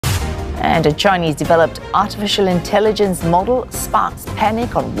And a Chinese-developed artificial intelligence model sparks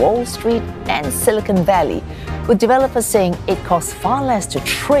panic on Wall Street and Silicon Valley, with developers saying it costs far less to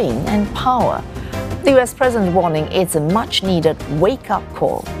train and power. The US president warning it's a much-needed wake-up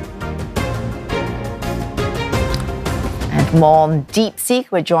call. And more on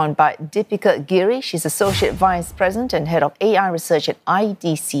DeepSeek, we're joined by Deepika Giri. She's Associate Vice President and Head of AI Research at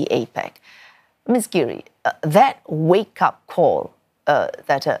IDC APAC. Ms. Giri, that wake-up call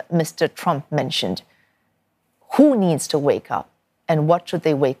that Mr. Trump mentioned, who needs to wake up and what should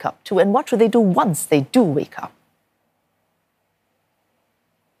they wake up to and what should they do once they do wake up?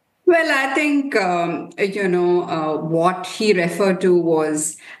 Well, I think, what he referred to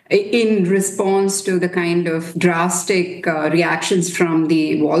was in response to the kind of drastic reactions from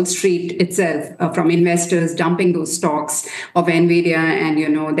the Wall Street itself, from investors dumping those stocks of NVIDIA and,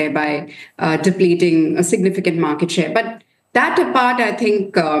 thereby depleting a significant market share. But that apart, I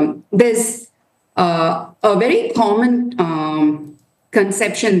think there's a very common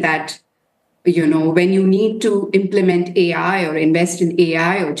conception that, when you need to implement AI or invest in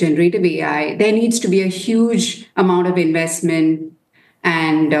AI or generative AI, there needs to be a huge amount of investment.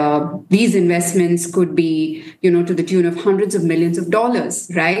 And these investments could be, to the tune of hundreds of millions of dollars,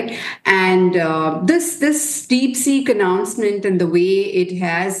 right? And this DeepSeek announcement and the way it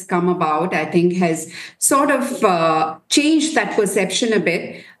has come about, I think, has sort of changed that perception a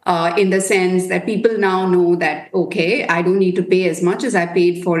bit. In the sense that people now know that, okay, I don't need to pay as much as I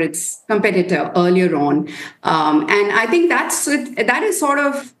paid for its competitor earlier on. And I think that is sort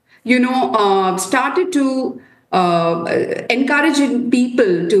of, started to encouraging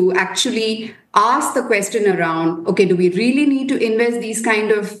people to actually ask the question around, okay, do we really need to invest these kind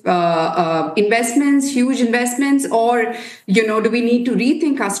of investments, huge investments, or, do we need to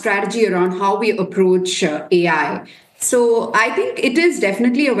rethink our strategy around how we approach AI? So I think it is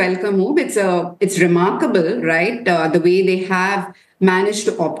definitely a welcome move. It's remarkable, right? The way they have managed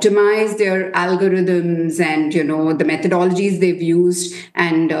to optimize their algorithms and, the methodologies they've used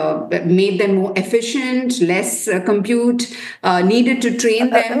and made them more efficient, less compute needed to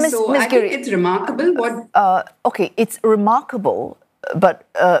train them. Ms. I Giri, think it's remarkable. Okay, it's remarkable. But,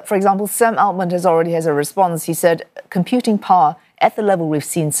 for example, Sam Altman has a response. He said computing power at the level we've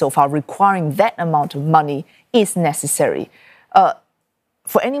seen so far, requiring that amount of money, is necessary.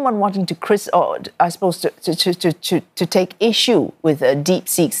 For anyone wanting to to take issue with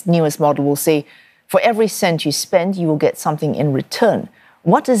DeepSeek's newest model, will say, for every cent you spend, you will get something in return.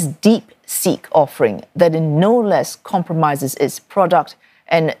 What is DeepSeek offering that in no less compromises its product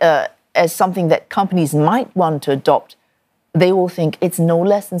and as something that companies might want to adopt? They will think it's no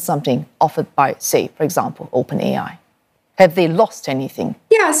less than something offered by, say, for example, OpenAI. Have they lost anything?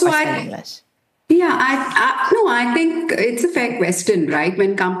 Yeah, so I think it's a fair question, right?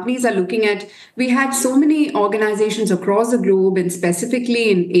 When companies are looking at, we had so many organizations across the globe and specifically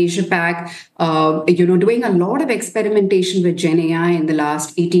in Asia Pac, doing a lot of experimentation with Gen AI in the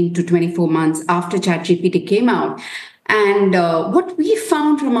last 18 to 24 months after ChatGPT came out. And what we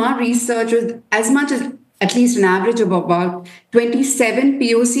found from our research was as much as at least an average of about 27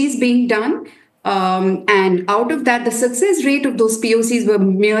 POCs being done. And out of that, the success rate of those POCs were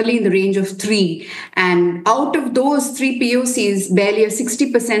merely in the range of 3. And out of those 3 POCs, barely a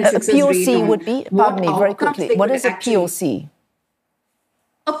 60% success rate. A POC would be, pardon me, very quickly, what is a POC?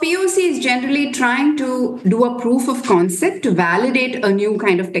 A POC is generally trying to do a proof of concept to validate a new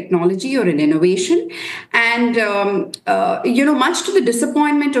kind of technology or an innovation. And, much to the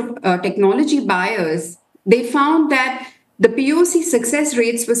disappointment of technology buyers, they found that the POC success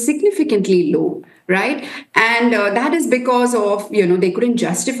rates were significantly low, right? And that is because of, they couldn't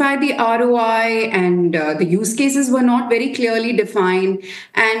justify the ROI and the use cases were not very clearly defined.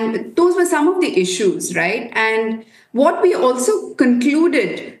 And those were some of the issues, right? And what we also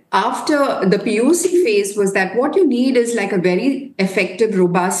concluded after the POC phase was that what you need is like a very effective,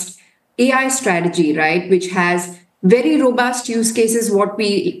 robust AI strategy, right? Which has very robust use cases, what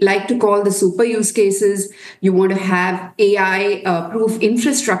we like to call the super use cases. You want to have AI-proof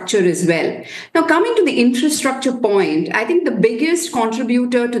infrastructure as well. Now, coming to the infrastructure point, I think the biggest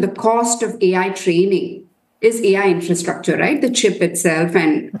contributor to the cost of AI training is AI infrastructure, right? The chip itself,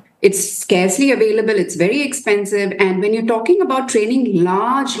 and it's scarcely available. It's very expensive. And when you're talking about training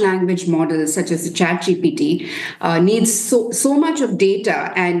large language models, such as the ChatGPT, needs so much of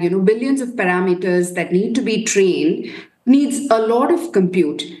data and, billions of parameters that need to be trained, needs a lot of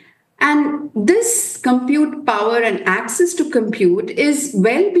compute. And this compute power and access to compute is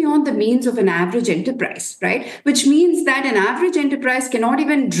well beyond the means of an average enterprise, right? Which means that an average enterprise cannot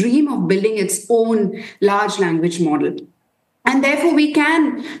even dream of building its own large language model. And therefore, we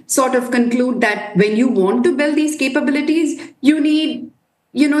can sort of conclude that when you want to build these capabilities, you need,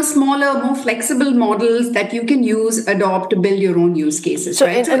 smaller, more flexible models that you can use, adopt to build your own use cases. So,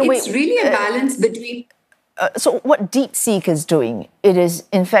 right? So it's really a balance between. So what DeepSeek is doing, it is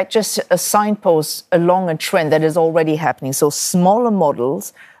in fact just a signpost along a trend that is already happening. So smaller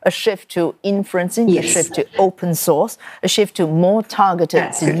models, a shift to inferencing, Yes. a shift to open source, a shift to more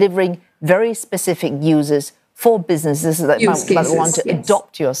targeted, delivering very specific users for businesses that might want to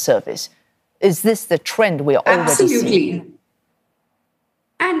adopt your service. Is this the trend we are already seeing?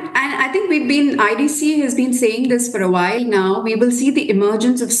 And I think IDC has been saying this for a while now. We will see the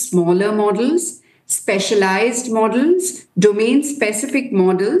emergence of smaller models, specialized models, domain-specific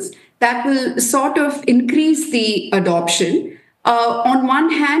models that will sort of increase the adoption. On one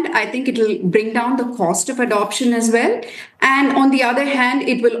hand, I think it will bring down the cost of adoption as well. And on the other hand,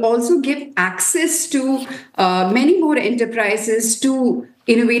 it will also give access to many more enterprises to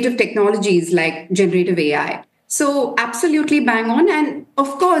innovative technologies like generative AI. So absolutely bang on. And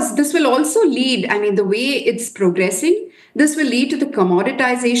of course, this will also lead, the way it's progressing, this will lead to the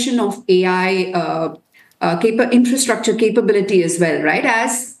commoditization of AI infrastructure capability as well, right?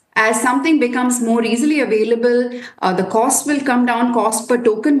 As something becomes more easily available, the cost will come down, cost per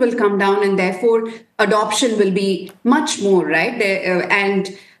token will come down, and therefore adoption will be much more, right?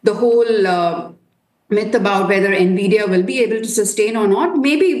 And the whole myth about whether NVIDIA will be able to sustain or not,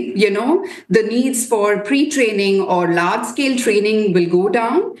 maybe, the needs for pre-training or large-scale training will go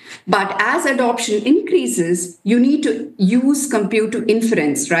down. But as adoption increases, you need to use compute to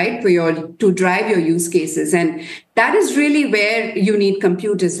inference, right, to drive your use cases. And that is really where you need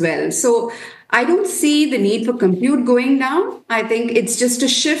compute as well. So I don't see the need for compute going down. I think it's just a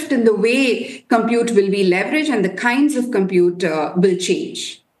shift in the way compute will be leveraged and the kinds of compute will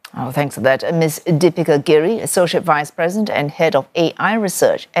change. Oh, thanks for that. Ms. Deepika Giri, Associate Vice President and Head of AI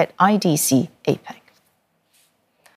Research at IDC APAC.